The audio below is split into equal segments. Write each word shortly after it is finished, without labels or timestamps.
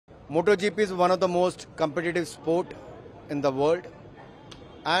MotoGP is one of the most competitive sport in the world,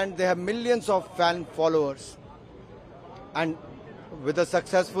 and they have millions of fan followers. And with a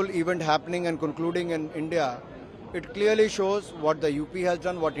successful event happening and concluding in India, it clearly shows what the UP has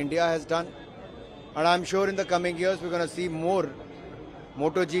done, what India has done. And I'm sure in the coming years we're going to see more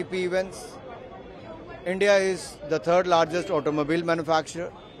MotoGP events. India is the third largest automobile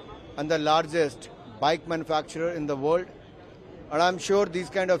manufacturer and the largest bike manufacturer in the world. And I'm sure these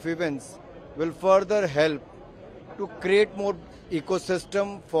kind of events will further help to create more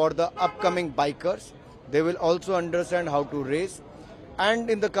ecosystem for the upcoming bikers. They will also understand how to race. And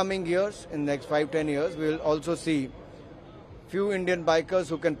in the coming years, in the next 5-10 years, we will also see few Indian bikers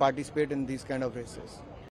who can participate in these kind of races.